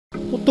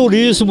O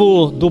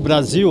turismo do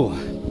Brasil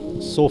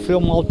sofreu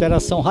uma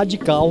alteração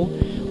radical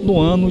no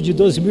ano de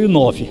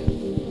 2009,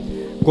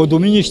 quando o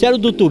Ministério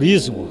do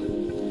Turismo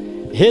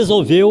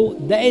resolveu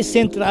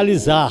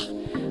descentralizar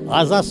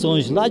as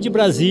ações lá de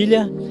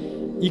Brasília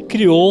e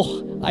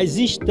criou as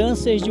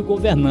instâncias de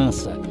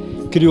governança,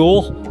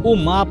 criou o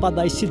mapa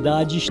das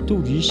cidades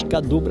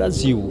turísticas do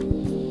Brasil.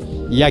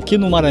 E aqui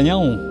no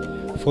Maranhão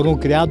foram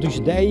criados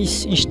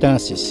 10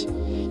 instâncias.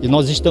 E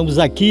nós estamos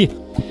aqui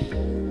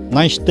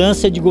na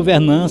instância de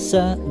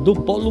governança do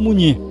Polo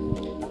Munim,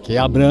 que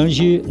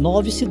abrange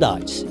 9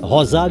 cidades: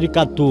 Rosário,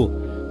 Icatu,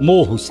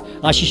 Morros,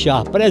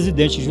 Axixá,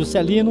 Presidente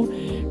Juscelino,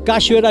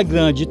 Cachoeira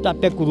Grande,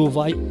 Itapecuru,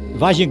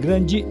 Vargem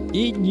Grande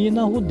e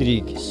Nina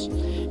Rodrigues.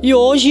 E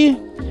hoje,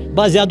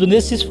 baseado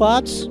nesses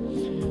fatos,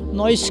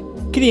 nós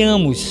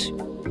criamos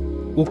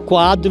o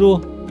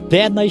quadro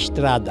Pé na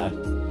Estrada,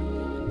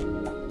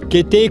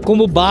 que tem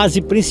como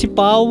base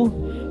principal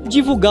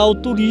divulgar o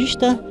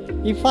turista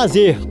e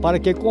fazer para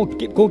que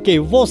com que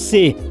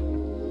você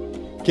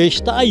que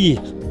está aí,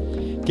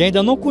 que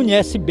ainda não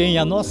conhece bem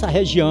a nossa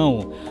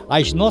região,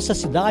 as nossas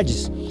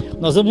cidades,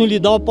 nós vamos lhe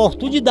dar a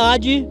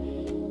oportunidade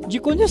de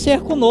conhecer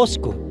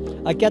conosco,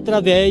 aqui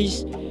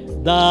através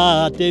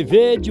da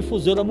TV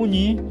Difusora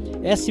Munim,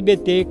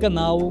 SBT,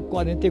 canal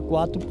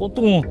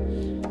 44.1,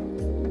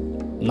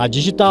 na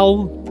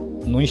digital,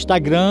 no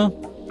Instagram,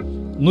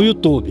 no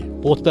YouTube.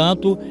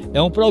 Portanto,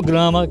 é um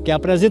programa que é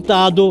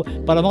apresentado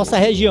para a nossa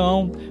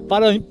região,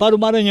 para o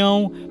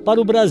Maranhão,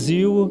 para o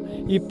Brasil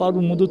e para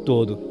o mundo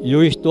todo. E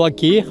eu estou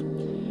aqui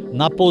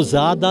na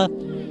pousada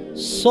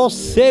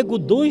Sossego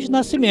dos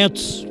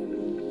Nascimentos.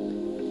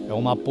 É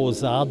uma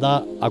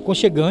pousada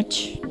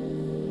aconchegante,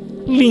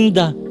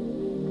 linda,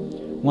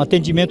 um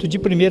atendimento de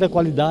primeira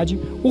qualidade,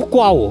 o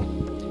qual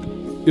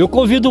eu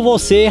convido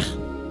você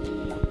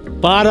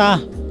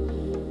para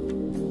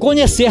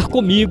conhecer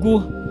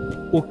comigo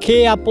o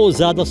que é a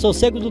pousada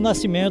Sossego do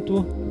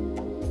Nascimento,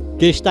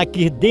 que está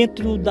aqui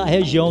dentro da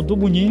região do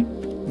Munim,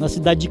 na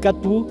cidade de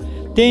Icatu,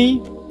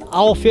 tem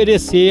a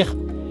oferecer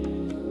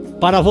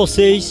para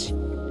vocês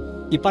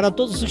e para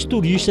todos os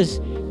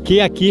turistas que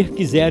aqui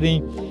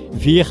quiserem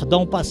vir dar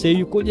um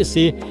passeio e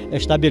conhecer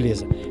esta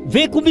beleza.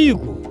 Vem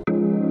comigo!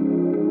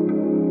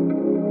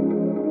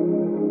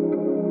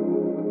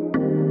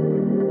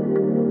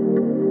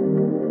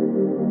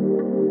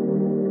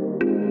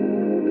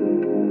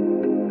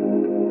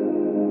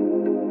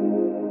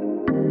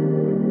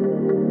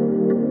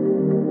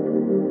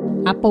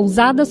 A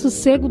pousada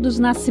Sossego dos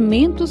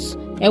Nascimentos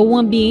é o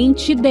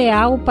ambiente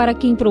ideal para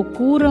quem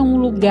procura um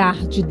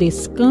lugar de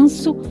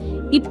descanso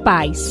e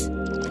paz,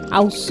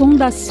 ao som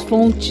das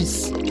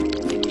fontes.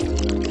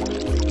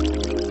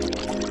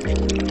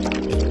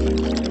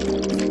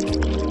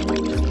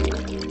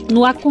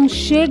 No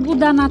aconchego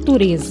da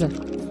natureza,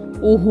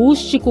 o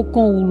rústico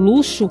com o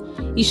luxo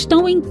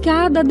estão em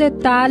cada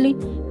detalhe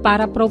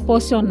para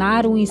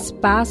proporcionar um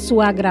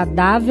espaço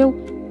agradável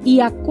e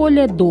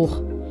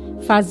acolhedor,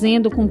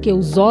 fazendo com que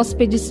os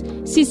hóspedes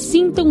se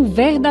sintam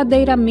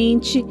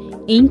verdadeiramente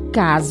em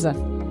casa.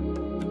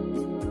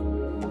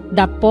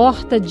 Da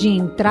porta de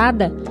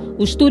entrada,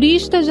 os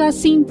turistas já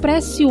se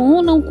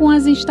impressionam com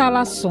as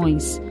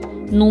instalações,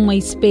 numa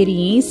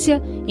experiência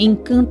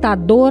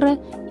encantadora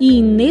e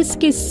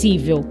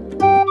inesquecível.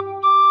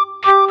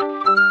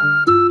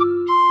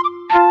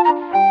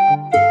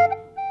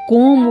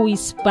 Como o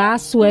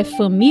espaço é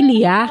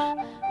familiar,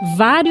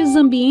 vários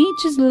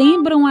ambientes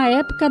lembram a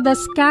época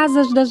das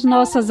casas das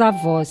nossas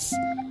avós.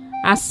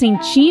 A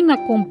sentina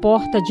com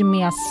porta de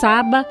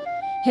meia-saba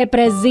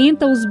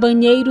representa os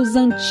banheiros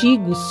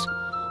antigos,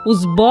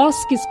 os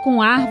bosques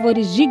com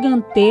árvores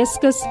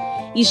gigantescas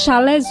e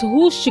chalés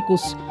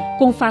rústicos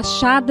com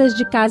fachadas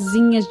de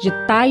casinhas de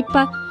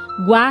taipa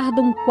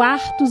guardam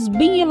quartos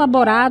bem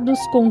elaborados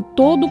com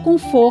todo o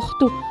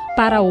conforto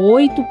para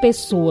 8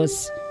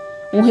 pessoas.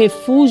 Um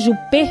refúgio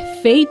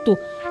perfeito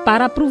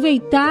para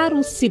aproveitar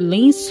o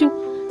silêncio,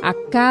 a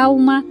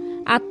calma,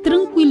 a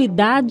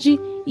tranquilidade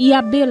e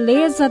a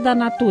beleza da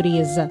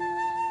natureza.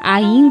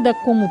 Ainda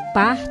como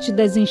parte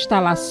das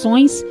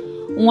instalações,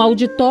 um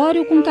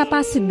auditório com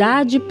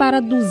capacidade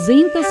para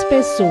 200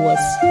 pessoas.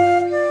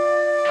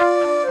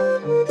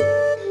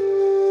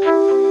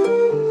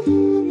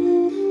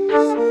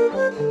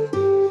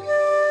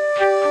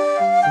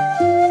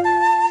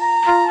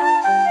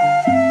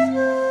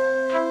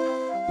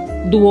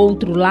 Do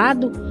outro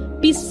lado,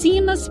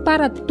 piscinas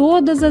para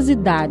todas as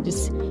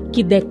idades,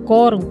 que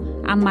decoram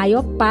a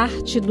maior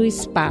parte do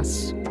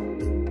espaço.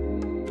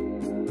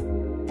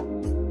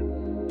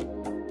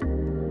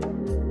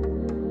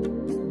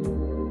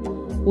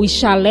 Os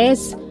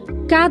chalés,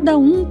 cada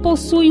um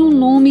possui um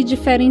nome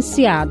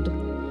diferenciado.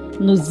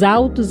 Nos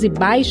altos e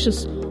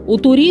baixos, o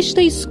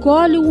turista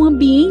escolhe o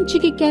ambiente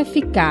que quer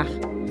ficar.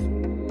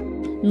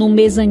 No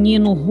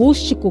mezanino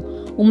rústico,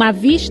 uma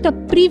vista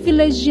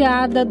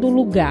privilegiada do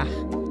lugar.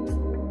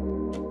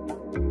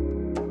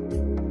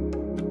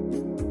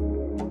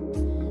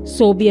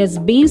 Sob as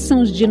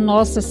bênçãos de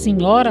Nossa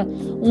Senhora,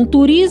 um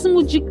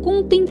turismo de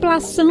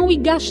contemplação e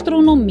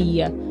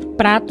gastronomia,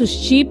 Pratos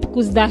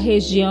típicos da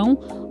região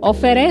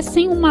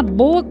oferecem uma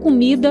boa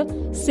comida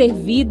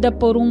servida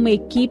por uma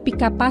equipe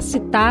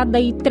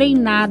capacitada e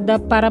treinada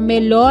para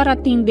melhor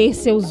atender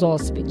seus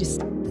hóspedes.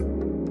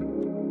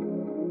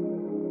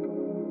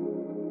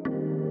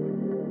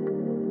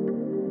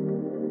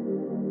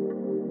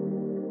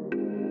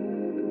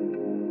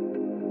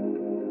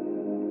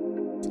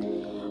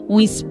 Um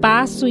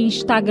espaço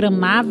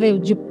instagramável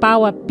de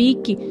pau a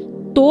pique,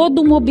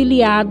 todo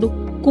mobiliado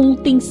com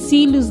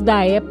utensílios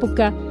da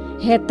época,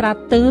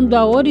 retratando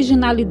a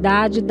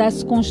originalidade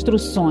das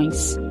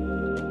construções.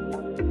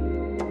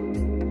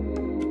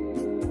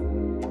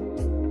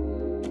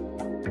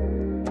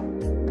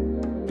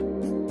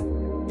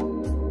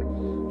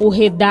 O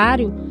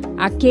redário,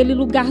 aquele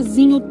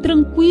lugarzinho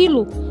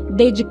tranquilo,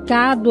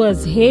 dedicado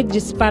às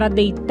redes para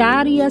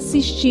deitar e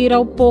assistir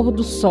ao pôr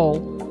do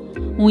sol.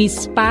 Um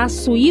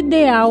espaço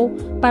ideal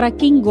para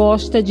quem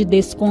gosta de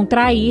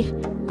descontrair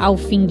ao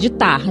fim de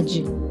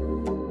tarde.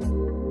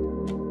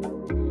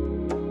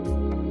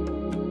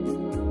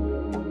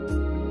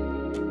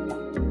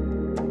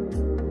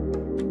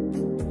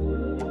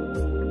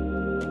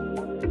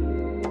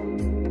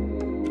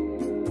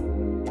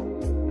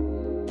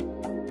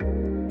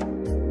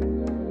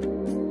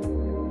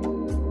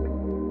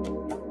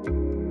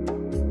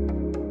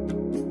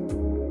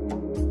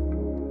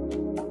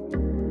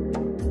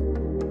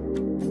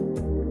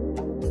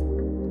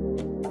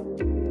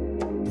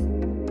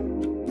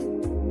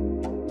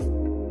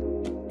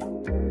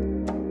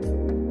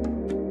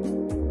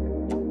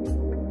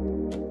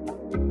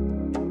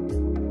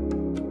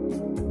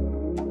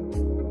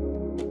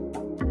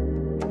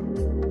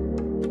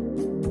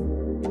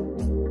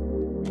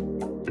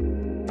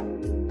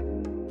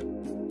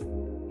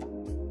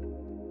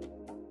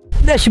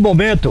 Neste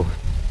momento,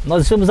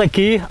 nós estamos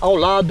aqui ao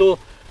lado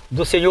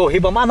do senhor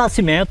Ribamar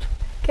Nascimento,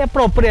 que é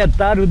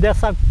proprietário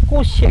dessa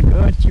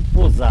aconchegante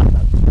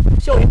pousada.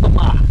 Senhor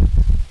Ribamar,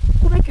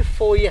 como é que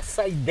foi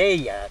essa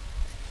ideia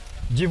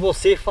de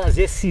você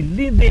fazer esse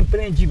lindo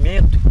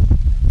empreendimento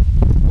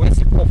com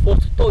esse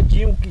conforto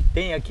todinho que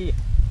tem aqui?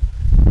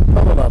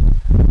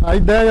 A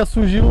ideia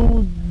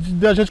surgiu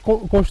de a gente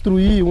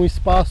construir um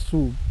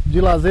espaço de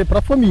lazer para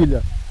a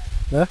família,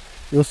 né?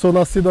 Eu sou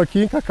nascido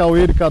aqui em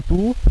Cacaueira,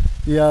 Icatu,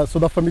 e sou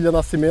da família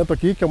Nascimento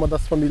aqui, que é uma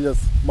das famílias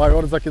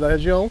maiores aqui da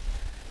região.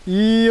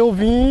 E eu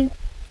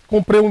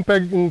comprei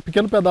um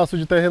pequeno pedaço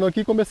de terreno aqui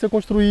e comecei a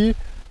construir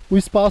o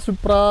espaço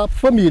para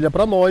família,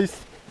 para nós,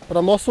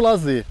 para nosso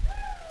lazer.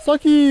 Só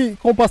que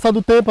com o passar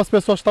do tempo as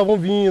pessoas estavam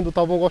vindo,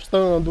 estavam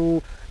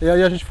gostando, e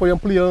aí a gente foi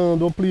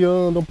ampliando,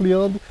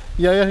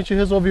 e aí a gente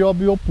resolveu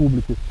abrir ao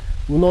público.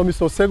 O nome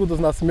Sossego dos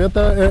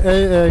Nascimentos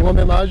é em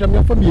homenagem à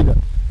minha família,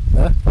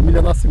 né?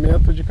 Família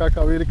Nascimento de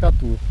Cacaueira e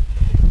Icatu.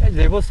 Quer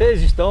dizer,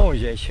 vocês estão,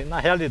 gente, na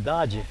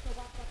realidade,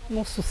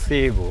 num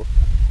sossego,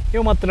 em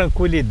uma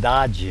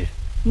tranquilidade,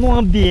 num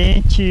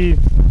ambiente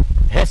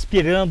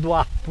respirando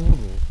ar puro,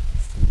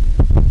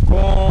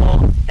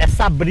 com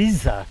essa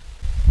brisa.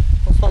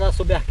 Vamos falar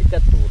sobre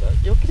arquitetura.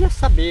 Eu queria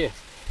saber,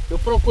 eu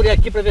procurei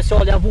aqui para ver se eu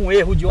olhava um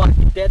erro de um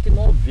arquiteto e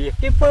não vi.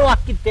 Quem foi o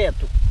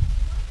arquiteto?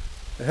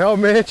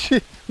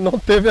 Realmente não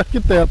teve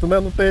arquiteto, né?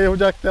 Não tem erro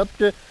de arquiteto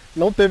porque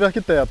não teve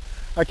arquiteto.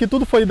 Aqui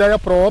tudo foi ideia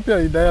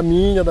própria, ideia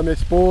minha, da minha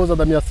esposa,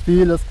 das minhas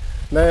filhas,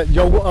 né? De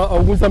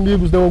alguns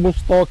amigos deu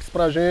alguns toques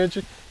pra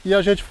gente e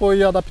a gente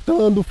foi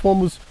adaptando,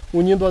 fomos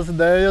unindo as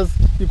ideias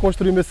e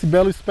construímos esse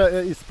belo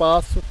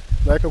espaço,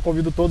 né? Que eu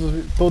convido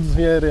todos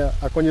virem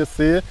a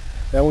conhecer.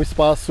 É um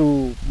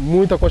espaço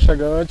muito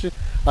aconchegante.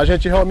 A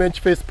gente realmente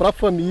fez para a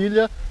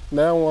família,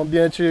 né? Um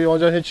ambiente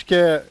onde a gente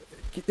quer,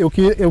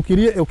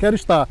 eu quero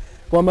estar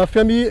com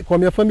a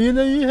minha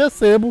família e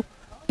recebo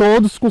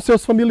todos com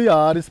seus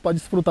familiares para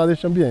desfrutar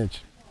deste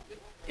ambiente.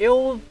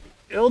 Eu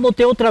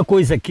notei outra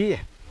coisa aqui,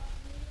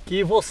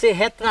 que você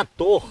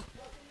retratou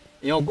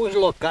em alguns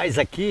locais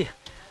aqui,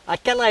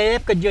 aquela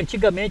época de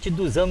antigamente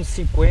dos anos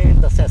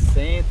 50,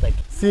 60.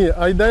 Sim,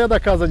 a ideia da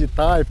casa de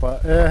taipa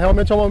é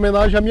realmente uma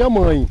homenagem à minha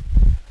mãe.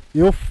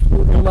 Eu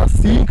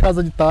nasci em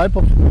casa de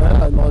taipa,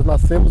 né? Nós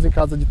nascemos em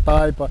casa de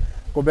taipa,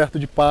 coberto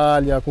de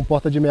palha, com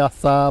porta de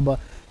meia-saba.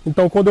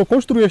 Então, quando eu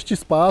construí este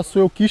espaço,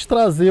 eu quis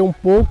trazer um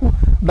pouco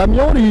da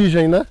minha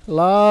origem, né?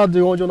 Lá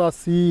de onde eu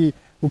nasci,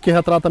 o que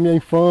retrata a minha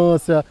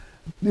infância,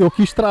 eu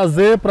quis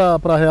trazer para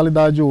a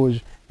realidade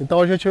hoje.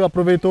 Então, a gente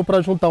aproveitou para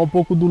juntar um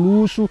pouco do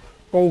luxo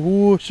com o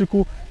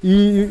rústico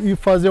e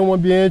fazer um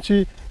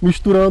ambiente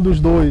misturando os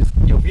dois.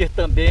 Eu vi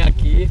também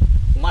aqui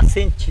uma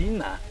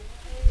sentina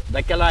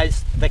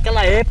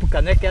daquela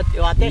época, né? Que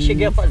eu até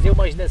cheguei a fazer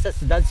umas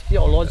necessidades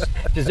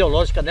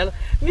fisiológicas nela.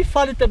 Me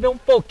fale também um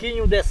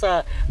pouquinho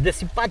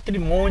desse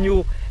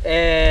patrimônio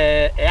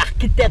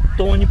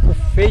arquitetônico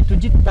feito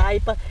de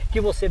taipa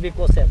que você vem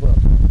conservando.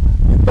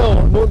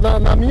 Então,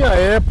 na minha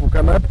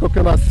época, na época que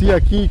eu nasci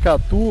aqui em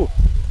Icatu,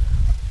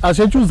 a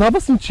gente usava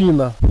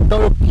sentina.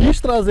 Então eu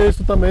quis trazer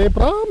isso também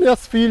para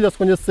minhas filhas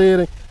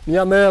conhecerem,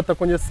 minha neta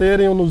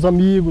conhecerem os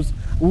amigos,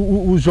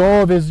 os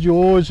jovens de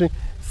hoje,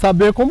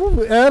 saber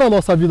como era a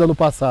nossa vida no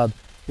passado.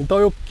 Então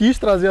eu quis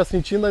trazer a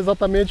Sentina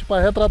exatamente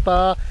para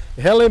retratar,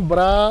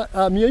 relembrar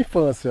a minha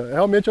infância.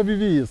 Realmente eu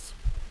vivi isso.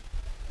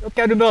 Eu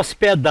quero me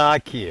hospedar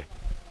aqui,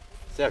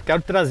 eu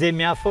quero trazer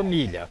minha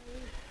família.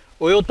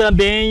 Ou eu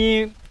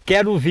também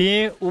quero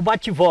vir o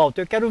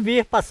bate-volta, eu quero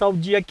vir passar o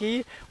dia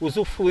aqui,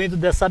 usufruindo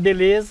dessa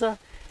beleza.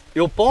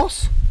 Eu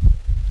posso?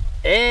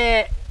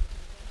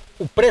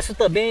 O preço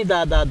também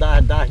das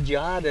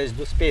diárias,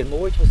 dos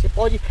pernoites, você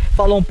pode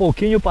falar um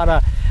pouquinho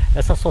para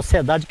essa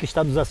sociedade que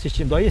está nos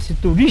assistindo aí, esse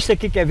turista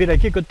que quer vir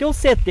aqui, que eu tenho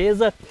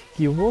certeza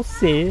que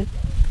você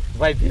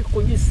vai vir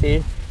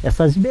conhecer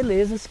essas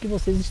belezas que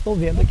vocês estão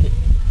vendo aqui.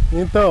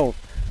 Então,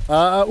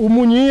 o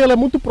Munim é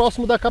muito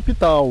próximo da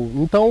capital,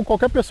 então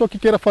qualquer pessoa que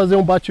queira fazer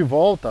um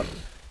bate-volta,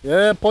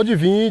 pode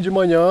vir de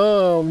manhã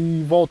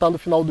e voltar no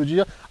final do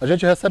dia. A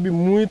gente recebe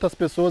muitas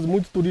pessoas,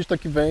 muitos turistas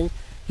que vêm,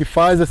 que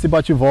faz esse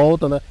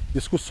bate-volta, né?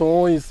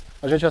 Excursões,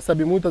 a gente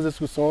recebe muitas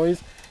excursões.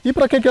 E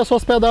para quem quer se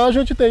hospedar, a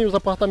gente tem os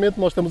apartamentos,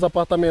 nós temos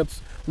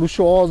apartamentos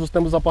luxuosos,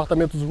 temos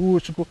apartamentos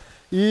rústicos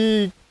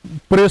e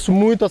preço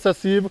muito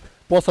acessível.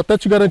 Posso até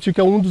te garantir que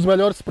é um dos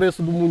melhores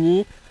preços do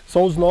Munim,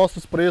 são os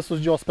nossos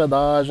preços de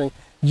hospedagem,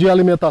 de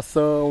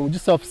alimentação, de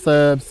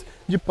self-service,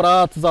 de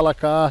pratos à la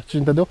carte,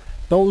 entendeu?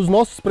 Então os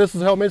nossos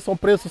preços realmente são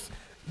preços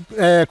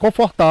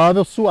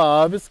confortáveis,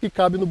 suaves, que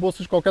cabem no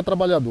bolso de qualquer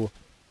trabalhador.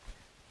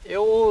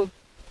 Eu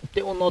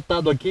tenho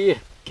notado aqui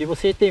que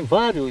você tem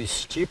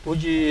vários tipos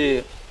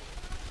de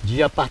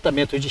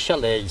apartamentos, de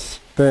chalés.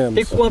 Temos.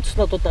 Tem quantos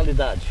na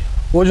totalidade?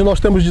 Hoje nós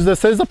temos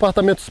 16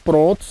 apartamentos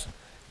prontos,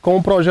 com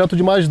um projeto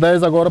de mais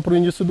 10 agora para o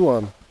início do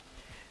ano.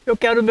 Eu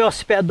quero me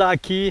hospedar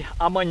aqui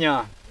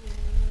amanhã.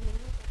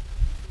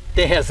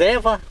 Tem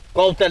reserva?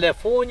 Qual o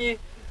telefone?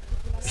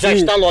 Já Sim.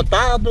 está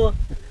lotado?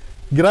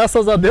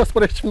 Graças a Deus,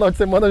 por este final de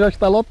semana já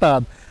está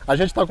lotado. A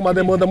gente está com uma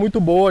demanda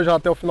muito boa já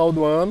até o final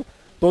do ano.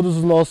 Todas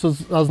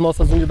as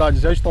nossas unidades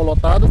já estão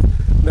lotadas,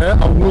 né?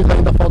 Alguns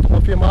ainda faltam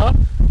confirmar,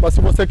 mas se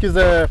você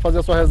quiser fazer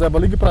a sua reserva,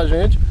 ligue para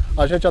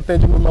a gente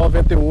atende no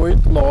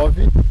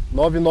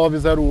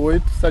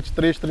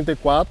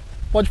 989-9908-7334.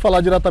 Pode falar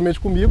diretamente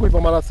comigo,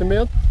 Ivamar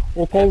Nascimento,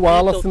 ou com o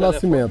Wallace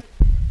Nascimento.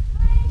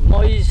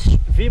 Nós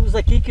vimos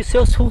aqui que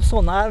seus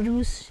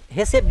funcionários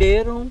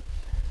receberam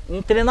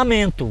um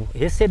treinamento,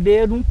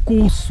 receberam um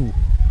curso,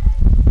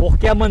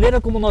 porque a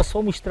maneira como nós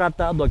fomos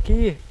tratados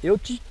aqui, eu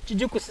te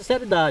digo com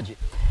sinceridade,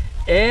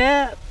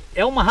 é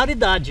uma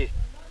raridade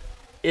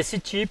esse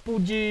tipo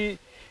de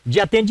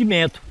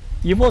atendimento.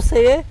 E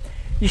você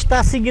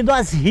está seguindo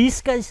as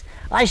riscas,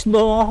 as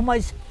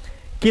normas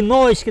que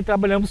nós que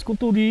trabalhamos com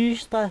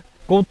turista,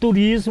 com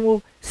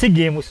turismo,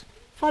 seguimos.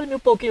 Fale-me um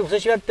pouquinho,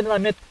 vocês tiveram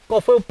treinamento,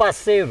 qual foi o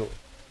parceiro?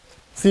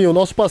 Sim, o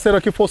nosso parceiro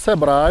aqui foi o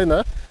Sebrae,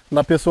 né?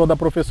 Na pessoa da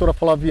professora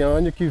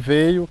Flaviane, que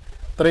veio,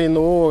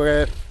 treinou,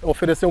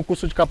 ofereceu um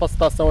curso de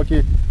capacitação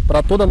aqui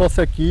para toda a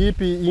nossa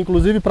equipe,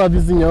 inclusive para a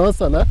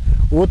vizinhança, né?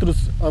 Outros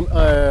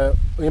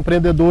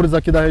empreendedores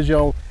aqui da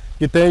região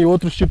que têm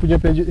outros tipos de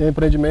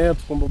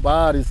empreendimentos, como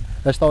bares,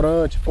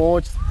 restaurantes,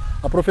 fontes.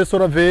 A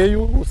professora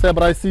veio, o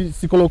Sebrae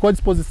se colocou à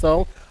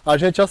disposição, a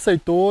gente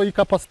aceitou e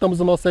capacitamos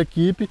a nossa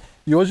equipe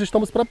e hoje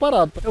estamos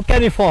preparados. Eu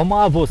quero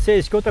informar a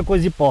vocês que outra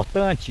coisa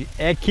importante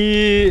é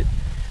que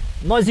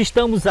nós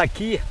estamos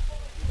aqui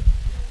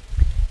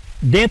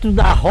dentro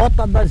da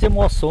Rota das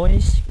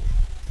Emoções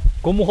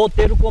como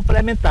roteiro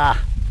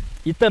complementar.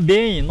 E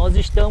também nós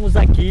estamos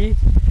aqui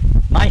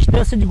na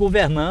instância de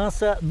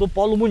governança do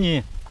Polo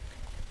Munim,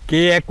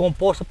 que é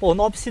composta por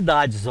 9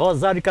 cidades: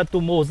 Rosário,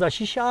 Icatu,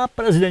 Xixá,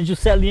 Presidente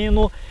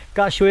Juscelino,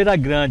 Cachoeira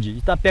Grande,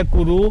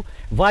 Itapecuru,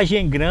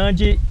 Vargem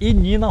Grande e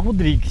Nina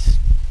Rodrigues.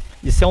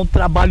 Isso é um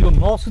trabalho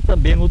nosso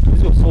também no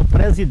turismo. Eu sou o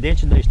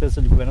presidente da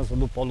instância de governança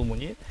do Polo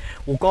Munim,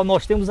 o qual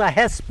nós temos a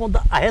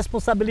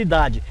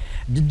responsabilidade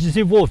de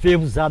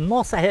desenvolvermos a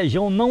nossa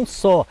região, não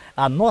só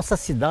a nossa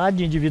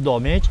cidade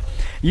individualmente.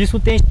 Isso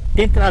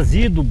tem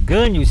trazido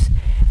ganhos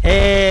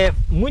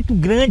muito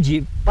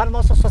grande para a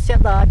nossa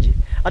sociedade,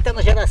 até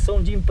na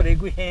geração de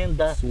emprego e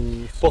renda.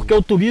 Sim. Porque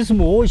o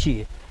turismo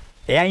hoje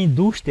é a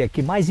indústria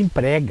que mais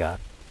emprega,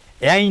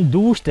 é a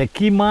indústria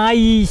que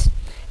mais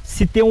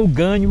se tem um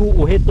ganho,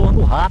 o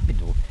retorno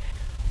rápido.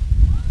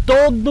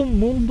 Todo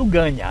mundo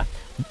ganha,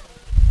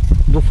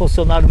 do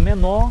funcionário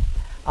menor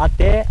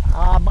até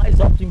a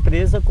mais alta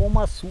empresa como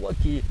a sua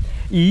aqui.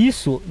 E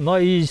isso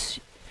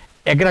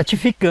é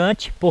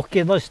gratificante,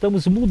 porque nós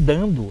estamos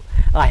mudando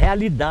a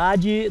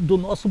realidade do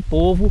nosso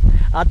povo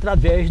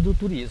através do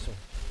turismo.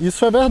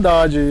 Isso é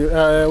verdade,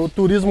 o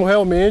turismo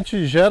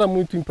realmente gera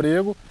muito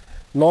emprego.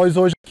 Nós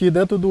hoje aqui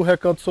dentro do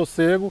Recanto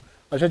Sossego,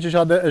 a gente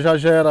já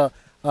gera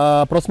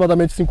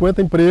aproximadamente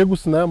 50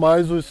 empregos, né,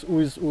 mais os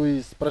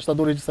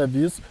prestadores de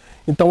serviço.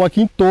 Então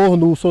aqui em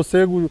torno, o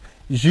Sossego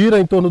gira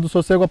em torno do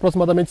Sossego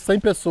aproximadamente 100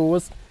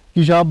 pessoas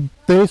que já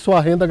tem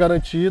sua renda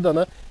garantida,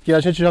 né, que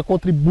a gente já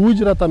contribui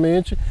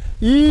diretamente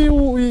e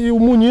o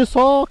Munim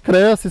só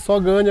cresce, só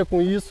ganha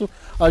com isso.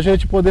 A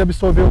gente poder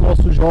absorver o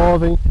nosso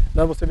jovem,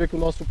 né, você vê que o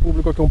nosso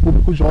público aqui é um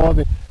público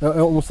jovem,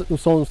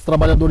 são os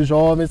trabalhadores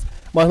jovens,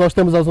 mas nós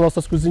temos as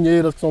nossas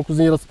cozinheiras, que são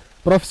cozinheiras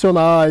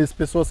profissionais,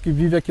 pessoas que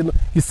vivem aqui,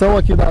 que são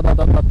aqui da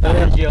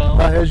terra,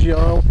 da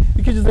região,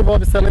 e que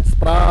desenvolvem excelentes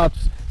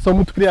pratos, são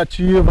muito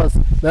criativas,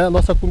 né?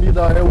 Nossa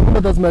comida é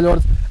uma das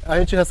melhores, a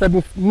gente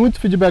recebe muito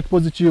feedback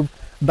positivo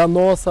da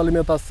nossa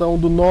alimentação,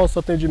 do nosso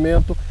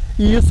atendimento,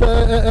 e isso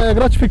é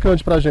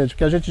gratificante para a gente,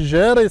 porque a gente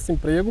gera esse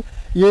emprego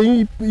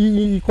e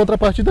em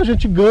contrapartida a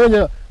gente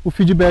ganha o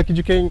feedback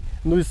de quem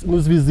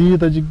nos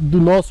visita, do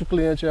nosso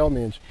cliente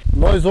realmente.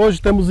 Nós hoje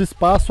temos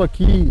espaço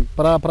aqui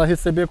para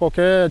receber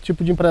qualquer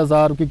tipo de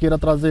empresário que queira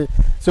trazer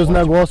seus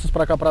negócios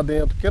para cá para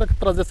dentro, queira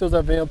trazer seus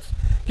eventos,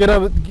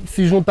 queira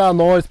se juntar a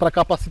nós para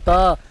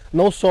capacitar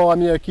não só a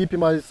minha equipe,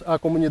 mas a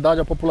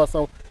comunidade, a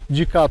população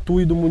de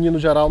Icatu e do Munim no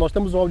geral. Nós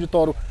temos um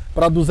auditório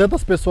para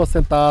 200 pessoas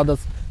sentadas,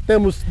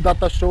 temos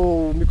data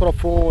show,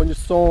 microfone,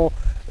 som,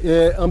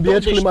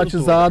 ambiente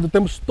climatizado,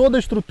 temos toda a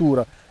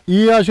estrutura.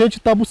 E a gente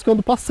está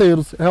buscando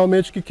parceiros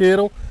realmente que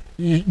queiram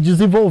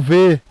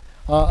desenvolver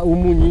o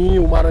Munim,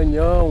 o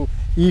Maranhão,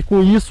 e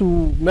com isso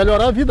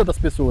melhorar a vida das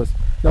pessoas.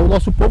 O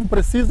nosso povo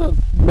precisa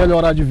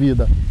melhorar de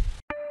vida.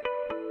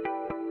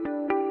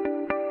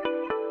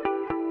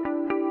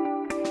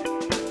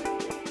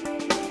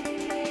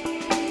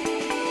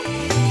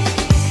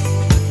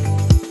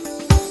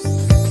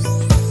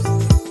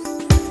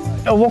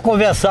 Eu vou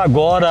conversar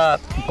agora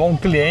com um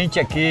cliente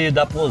aqui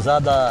da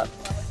Pousada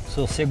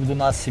Sossego do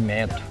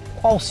Nascimento.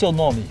 Qual o seu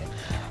nome?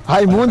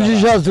 Raimundo de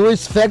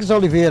Jesus Félix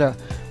Oliveira,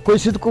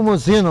 conhecido como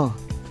Zino.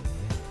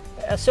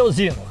 É seu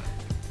Zino.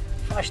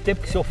 Faz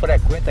tempo que o senhor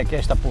frequenta aqui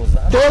esta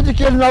pousada? Desde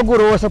que ele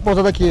inaugurou essa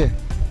pousada aqui.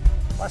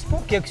 Mas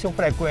por que o senhor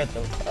frequenta?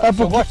 É O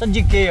senhor gosta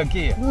de quê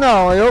aqui?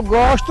 Não, eu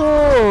gosto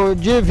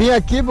de vir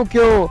aqui porque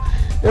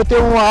eu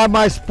tenho um ar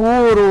mais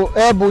puro,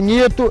 é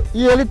bonito,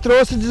 e ele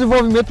trouxe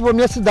desenvolvimento para a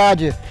minha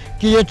cidade,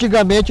 que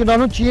antigamente nós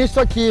não tínhamos isso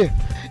aqui.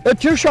 Eu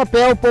tinha o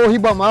chapéu para o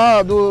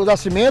Ribamar do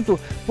Nascimento,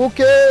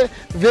 porque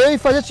veio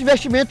fazer esse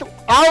investimento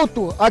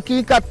alto aqui em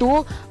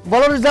Icatu,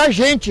 valorizar a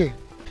gente.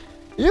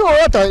 E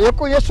outra, eu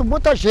conheço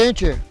muita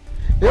gente.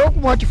 Eu,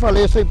 como eu te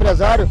falei, sou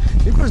empresário.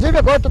 Inclusive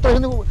agora estou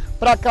trazendo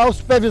para cá o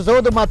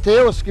supervisor do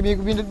Matheus, que ele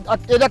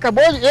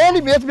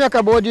mesmo me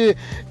acabou de,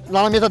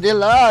 lá na mesa dele,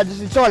 lá,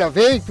 disse, olha,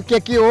 vem, porque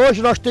aqui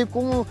hoje nós temos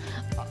como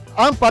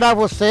amparar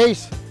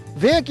vocês.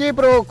 Vem aqui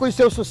para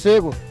conhecer o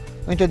Sossego,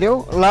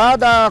 entendeu? Lá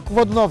da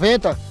Curva do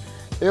 90.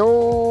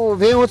 Eu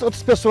venho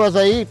outras pessoas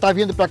aí, tá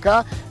vindo para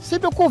cá,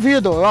 sempre eu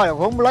convido, olha,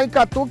 vamos lá em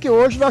Icatu, que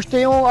hoje nós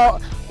temos a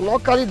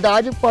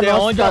localidade para nós. É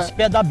onde se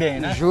hospeda bem,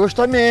 né?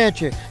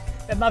 Justamente.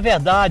 Na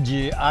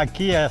verdade,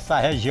 aqui essa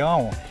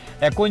região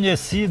é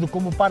conhecido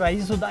como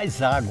Paraíso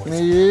das Águas.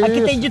 Isso.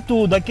 Aqui tem de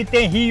tudo, aqui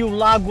tem rio,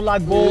 lago,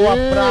 lagoa,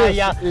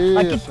 praia,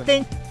 aqui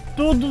tem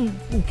tudo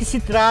o que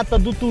se trata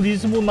do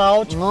turismo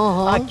náutico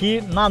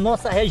aqui na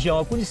nossa região.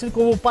 É conhecido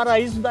como o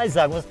Paraíso das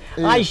Águas.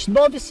 As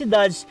 9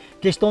 cidades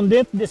que estão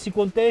dentro desse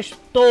contexto,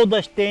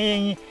 todas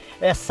têm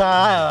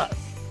essa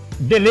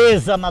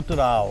beleza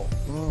natural.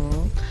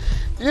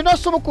 E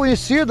nós somos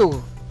conhecidos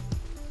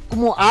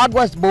como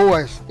Águas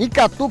Boas.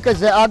 Icatu quer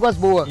dizer Águas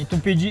Boas. Em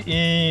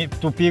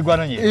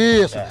Tupi-Guarani.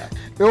 Isso.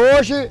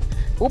 Hoje,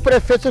 o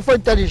prefeito, se for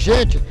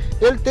inteligente,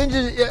 ele tem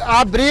de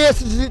abrir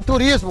esse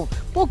turismo.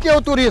 Por que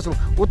o turismo?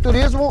 O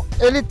turismo,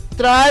 ele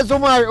traz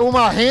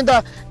uma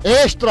renda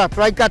extra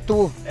para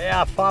Icatu. É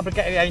a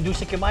fábrica, é a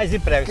indústria que mais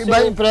emprega. Que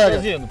mais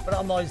emprega.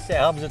 Para nós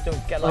encerrarmos, eu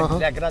quero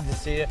lhe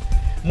agradecer.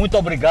 Muito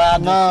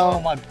obrigado, você é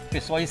uma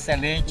pessoa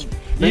excelente.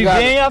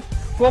 Obrigado. E venha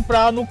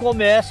comprar no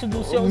comércio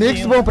do seu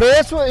Mix Bom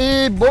Preço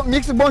e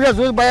Mix Bom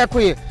Jesus,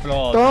 Baiacuí.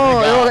 Pronto,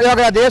 então, eu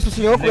agradeço o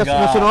senhor, qual é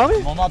o seu nome?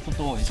 Nonato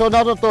Torres. Sou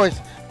Nonato Torres.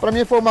 Para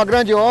mim foi uma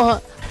grande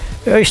honra.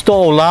 Eu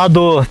estou ao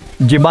lado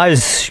de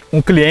mais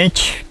um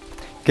cliente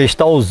que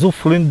está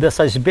usufruindo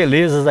dessas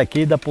belezas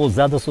aqui da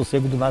Pousada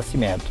Sossego do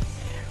Nascimento.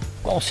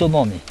 Qual o seu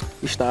nome?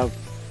 Gustavo.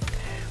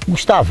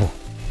 Gustavo,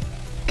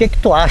 o que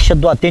tu acha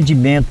do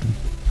atendimento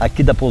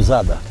aqui da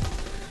pousada?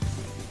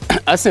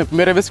 Assim, a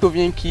primeira vez que eu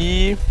vim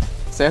aqui,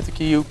 certo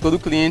que todo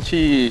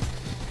cliente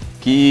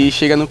que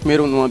chega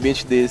num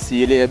ambiente desse,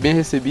 ele é bem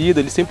recebido,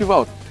 ele sempre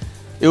volta.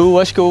 Eu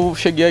acho que eu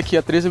cheguei aqui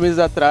há 13 meses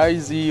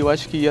atrás e eu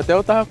acho que até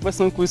eu tava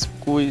conversando com o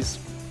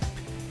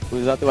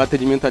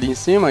atendimento ali em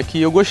cima,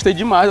 que eu gostei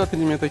demais do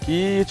atendimento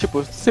aqui, tipo,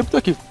 eu sempre tô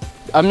aqui.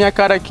 A minha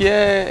cara aqui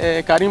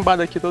é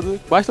carimbada aqui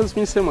quase todos os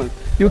fins de semana.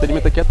 O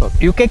atendimento aqui é top.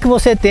 E o que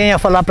você tem a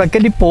falar para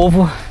aquele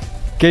povo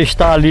que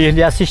está ali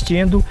lhe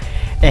assistindo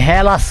em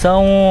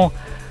relação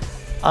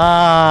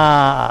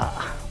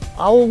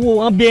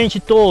ao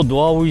ambiente todo,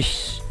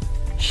 aos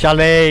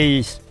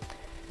chalés,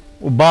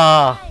 o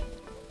bar,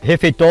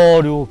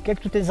 refeitório? O que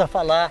tu tens a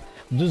falar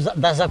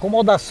das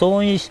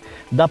acomodações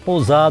da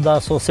Pousada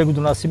Sossego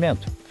do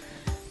Nascimento?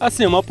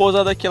 Assim, uma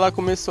pousada que ela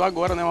começou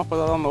agora, né? Uma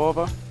pousada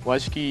nova. Eu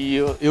acho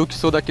que eu que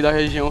sou daqui da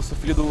região, sou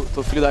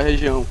filho da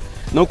região,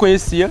 não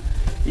conhecia.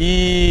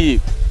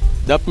 E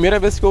da primeira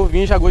vez que eu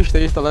vim já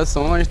gostei da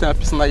instalação. A gente tem uma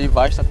piscina aí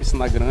vasta,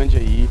 piscina grande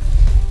aí.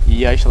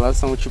 E a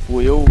instalação,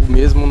 tipo, eu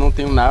mesmo não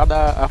tenho nada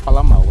a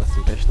falar mal,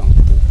 assim, questão.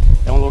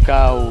 É um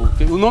local,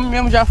 o nome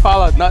mesmo já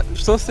fala,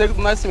 Sossego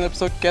do Nascimento, a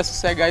pessoa que quer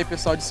sossegar aí,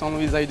 pessoal de São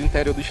Luís aí do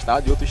interior do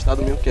estado, de outro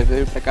estado mesmo que quer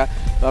vir pra cá,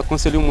 eu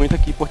aconselho muito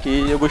aqui porque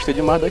eu gostei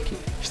demais daqui.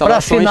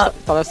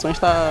 Instalações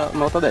tá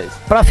nota 10.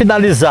 Para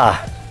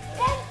finalizar,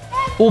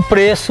 o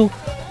preço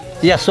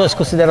e as suas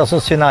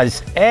considerações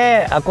finais,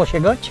 é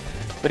aconchegante?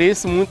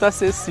 Preço muito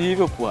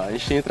acessível, pô, a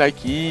gente entra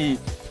aqui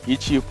e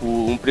tipo,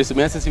 um preço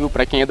bem acessível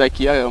para quem é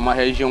daqui, é uma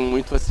região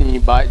muito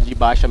assim, de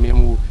baixa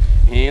mesmo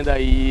renda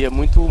e é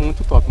muito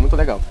top, muito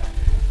legal.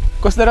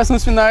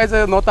 Considerações finais,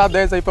 é nota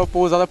 10 aí para a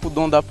Pousada, pro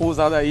dono da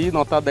Pousada aí,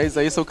 nota 10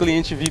 aí, sou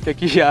cliente VIP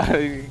aqui já,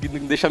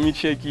 não deixa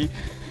mentir aqui.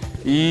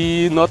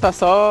 E nota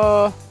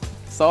só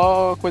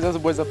coisas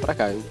boas para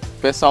cá.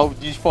 Pessoal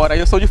de fora aí,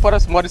 eu sou de fora,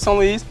 moro em São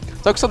Luís,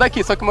 só que sou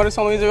daqui, só que moro em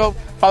São Luís, eu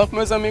falo com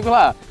meus amigos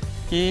lá,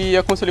 que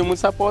aconselho muito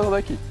essa Pousada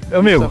daqui.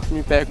 Meu amigo,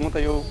 me pergunta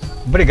e eu...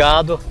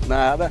 Obrigado.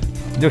 Nada.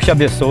 Deus te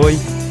abençoe.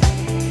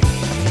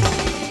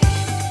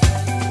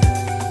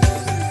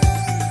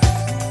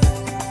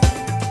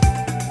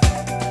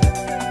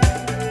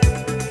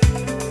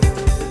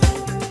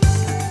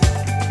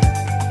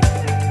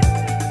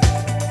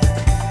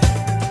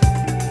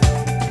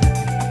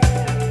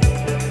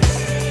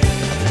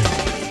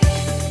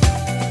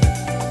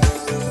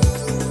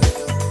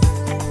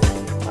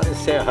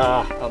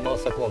 Encerrar a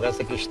nossa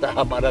conversa que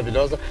está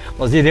maravilhosa,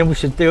 nós iremos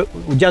ter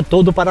o dia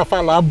todo para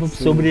falar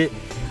sobre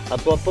a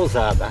tua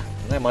pousada,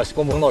 né? Mas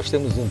como nós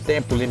temos um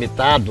tempo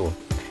limitado,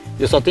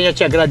 eu só tenho a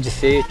te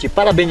agradecer, te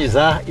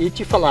parabenizar e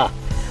te falar,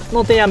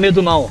 não tenha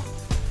medo não,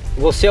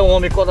 você é um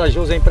homem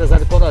corajoso, é um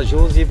empresário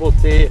corajoso e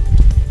você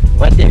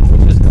vai ter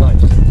muitos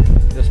grandes.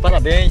 Meus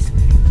parabéns.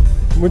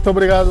 Muito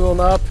obrigado,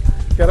 Leonato.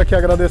 Quero aqui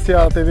agradecer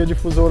à TV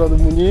Difusora do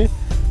Munim,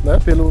 né,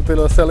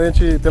 pela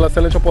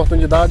excelente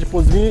oportunidade,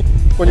 por vir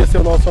conhecer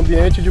o nosso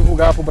ambiente e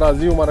divulgar para o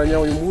Brasil, o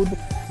Maranhão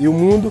e o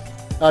mundo.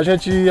 A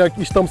gente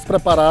estamos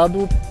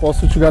preparados,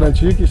 posso te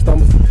garantir que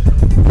estamos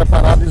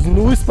preparados,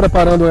 nos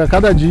preparando a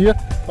cada dia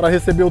para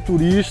receber o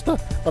turista,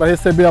 para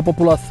receber a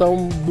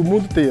população do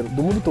mundo inteiro,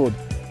 do mundo todo.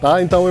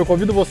 Tá? Então eu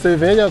convido você,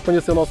 venha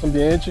conhecer o nosso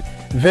ambiente,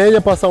 venha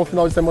passar um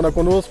final de semana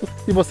conosco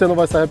e você não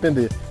vai se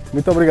arrepender.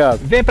 Muito obrigado.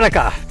 Vem para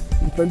cá.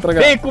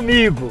 Vem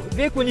comigo,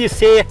 vem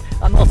conhecer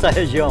a nossa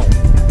região.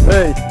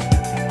 Vem.